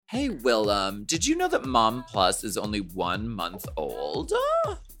Hey, Willem, did you know that Mom Plus is only 1 month old?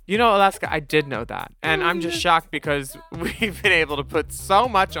 You know, Alaska, I did know that. And I'm just shocked because we've been able to put so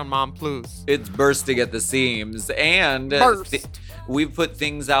much on Mom Plus. It's bursting at the seams. And we've put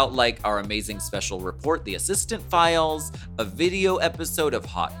things out like our amazing special report, The Assistant Files, a video episode of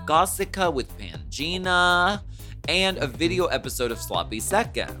Hot Gossica with Pangina, and a video episode of Sloppy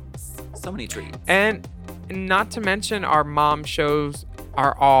Seconds. So many treats. And not to mention our mom shows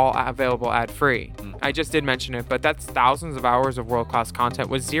are all available ad-free. I just did mention it, but that's thousands of hours of world-class content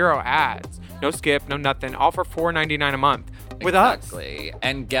with zero ads. No skip, no nothing, all for $4.99 a month. With us. Exactly.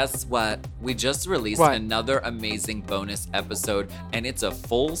 And guess what? We just released another amazing bonus episode, and it's a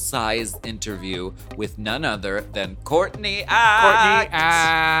full-size interview with none other than Courtney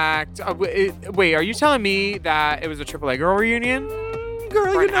Act. Wait, are you telling me that it was a AAA girl reunion?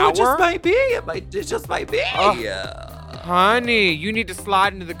 Girl, for you an know, hour? it just might be. Honey, you need to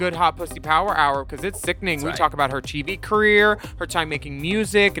slide into the Good Hot Pussy Power Hour because it's sickening. That's We right. talk about her TV career, her time making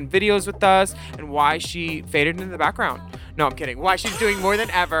music and videos with us, and why she faded into the background. No, I'm kidding. Why she's doing more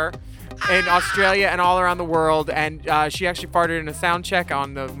than ever in Australia and all around the world. And she actually farted in a sound check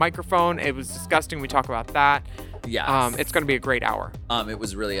on the microphone. It was disgusting. We talk about that. Yes. It's going to be a great hour. It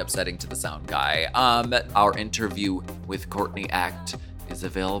was really upsetting to the sound guy. Our interview with Courtney Act is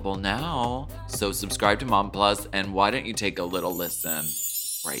available now. So subscribe to Mom Plus, and why don't you take a little listen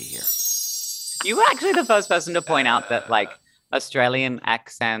right here? You were actually the first person to point out that, like, Australian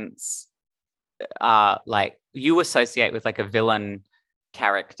accents you associate with, like, a villain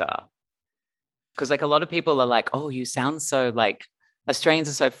character. Because, like, a lot of people are like, oh, you sound so, like,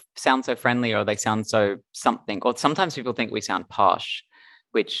 Australians sound so friendly, or they sound so something. Or sometimes people think we sound posh,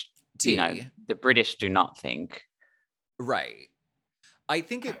 which, you know, the British do not think. Right. I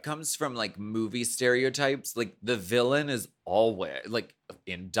think it comes from like movie stereotypes. Like the villain is always like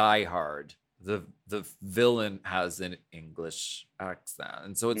in Die Hard, the villain has an English accent.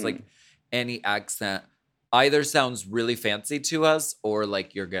 And so it's like any accent either sounds really fancy to us or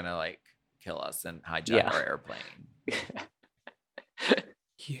like you're gonna like kill us and hijack our airplane.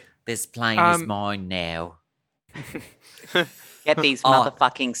 This plane is mine now. Get these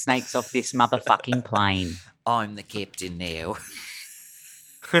motherfucking snakes off this motherfucking plane. I'm the captain now.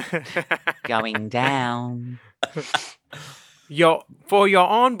 Going down. For your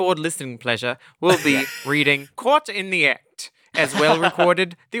onboard listening pleasure, we'll be reading Caught in the Act, as well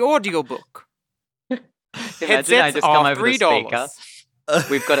recorded the audiobook. Imagine I just come over the $3. speaker.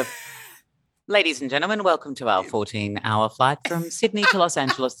 We've got Ladies and gentlemen, welcome to our 14-hour flight from Sydney to Los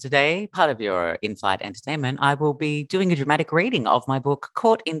Angeles today. Part of your in-flight entertainment, I will be doing a dramatic reading of my book,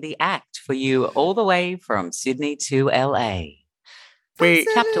 Caught in the Act, for you all the way from Sydney to LA. Wait,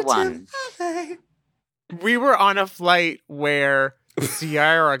 Chapter 1. We were on a flight where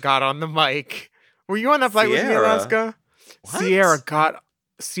Sierra got on the mic. Were you on that flight with me, Alaska? What?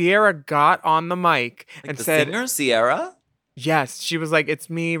 Sierra got on the mic and the said, singer Sierra? Yes, she was like, it's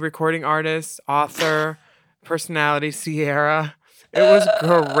me, recording artist, author, personality, Sierra. It was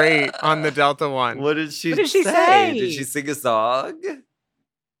great on the Delta one. What did she say? Did she sing a song?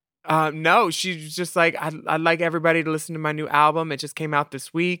 No, she's just like, I'd like everybody to listen to my new album. It just came out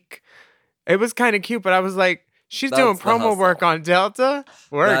this week. It was kind of cute, but I was like, she's doing promo work on Delta.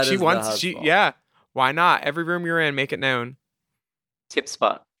 That She is wants, the hustle. yeah. Why not? Every room you're in, make it known. Tip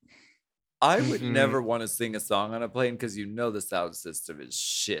spot. I would never want to sing a song on a plane because you know the sound system is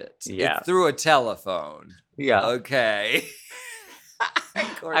shit. Yeah. It's through a telephone. Yeah. Okay.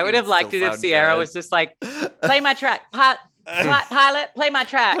 I would have liked it if Sierra was just like, play my track. Pilot, play my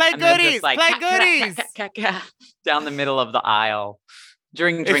track. Play And then goodies, just like, play goodies. Down the middle of the aisle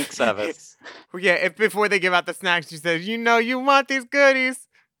during drink service. Yeah, before they give out the snacks, she says, you know you want these goodies.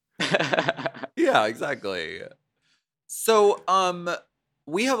 Yeah, exactly. So,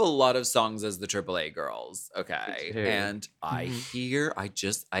 we have a lot of songs as the AAA girls, okay? And I hear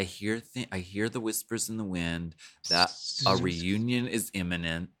the whispers in the wind that a reunion is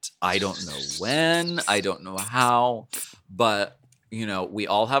imminent. I don't know when, I don't know how, but you know, we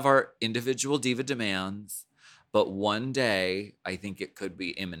all have our individual diva demands, but one day I think it could be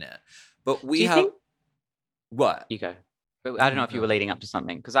imminent. But we have what? You go. I don't know if you were leading up to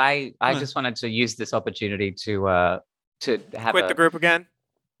something because I just wanted to use this opportunity to have Quit the group again.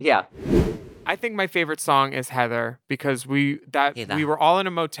 Yeah. I think my favorite song is Heather because we were all in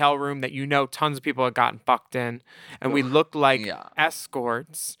a motel room that tons of people had gotten fucked in, and we looked like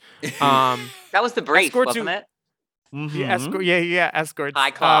escorts. That was the brief, wasn't it? Yeah, escorts.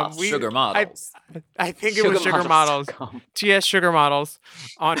 High class. Sugar models. I think it was Sugar Models. TS Sugar Models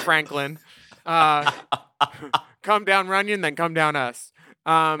on Franklin. Come down Runyon, then come down us.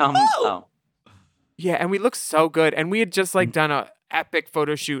 Yeah, and we looked so good. And we had just like done a epic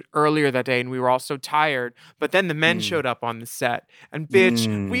photo shoot earlier that day, and we were all so tired. But then the men showed up on the set, and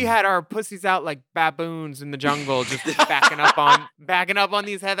bitch, we had our pussies out like baboons in the jungle, just backing up on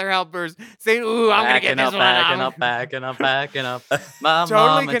these Heather helpers, saying, "Ooh, I'm gonna get this one backing up. My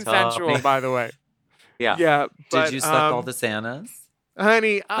totally mama consensual, taught me. by the way. Yeah. Yeah. But, Did you suck all the Santas?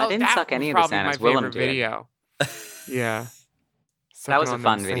 honey? I didn't that suck was any of the probably Santas. my Willem favorite did. video. Yeah. That was Sucking a on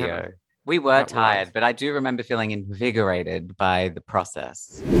fun them Santas. video. We were That was. tired, but I do remember feeling invigorated by the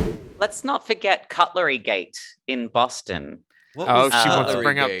process. Let's not forget Cutlery Gate in Boston. What Oh, was she wants to Cutlery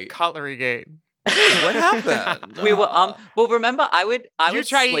bring Gate? up Cutlery Gate. What happened? We were well, remember I would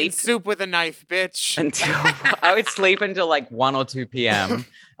Try eating sleep soup with a knife, bitch. until I would sleep until like 1 or 2 p.m.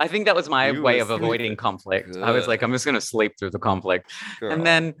 I think that was my You way were of avoiding sleeping. conflict. I was Good. like, I'm just gonna sleep through the conflict. Girl. And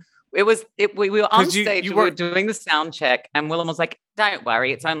then we were on 'Cause you stage, we were- were doing the sound check, and Willem was like, "Don't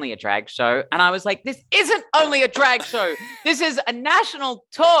worry, it's only a drag show." And I was like, "This isn't only a drag show. This is a national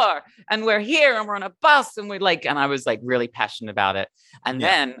tour, and we're here, and we're on a bus, and we're like," and I was like really passionate about it. And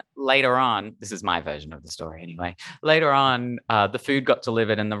then later on, this is my version of the story anyway. Later on, the food got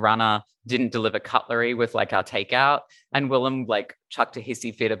delivered, and the runner didn't deliver cutlery with like our takeout, and Willem like chucked a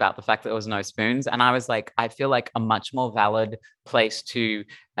hissy fit about the fact that there was no spoons. And I was like, I feel like a much more valid place to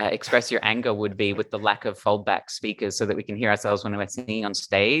express your anger would be with the lack of foldback speakers so that we can hear ourselves when we're singing on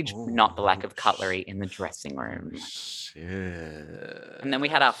stage, not the lack of cutlery in the dressing room. Shit. And then we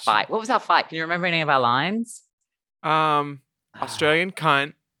had our fight. What was our fight? Can you remember any of our lines? Australian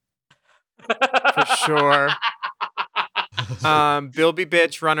cunt for sure. Bilby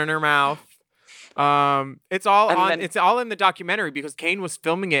bitch running her mouth. It's all in the documentary because Kane was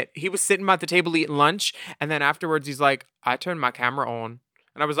filming it. He was sitting at the table eating lunch, and then afterwards he's like, "I turned my camera on,"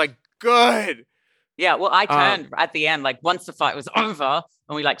 and I was like, "Good." Yeah, well, I turned at the end, like once the fight was over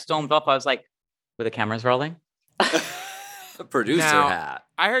and we like stormed off, I was like, "Were the cameras rolling?" Producer Now, hat.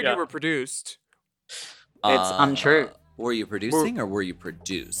 I heard Yeah. you were produced. It's untrue. Were you producing or were you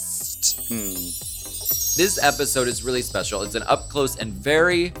produced? This episode is really special. It's an up close and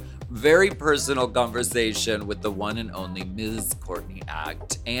very, very personal conversation with the one and only Ms. Courtney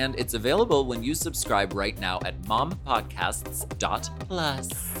Act. And it's available when you subscribe right now at mompodcasts.plus.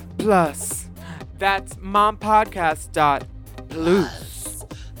 Plus, that's mompodcast.plus.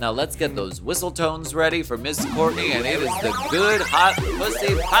 Now let's get those whistle tones ready for Miss Courtney, and it is the Good Hot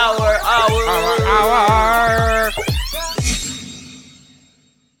Pussy Power Hour. Hour.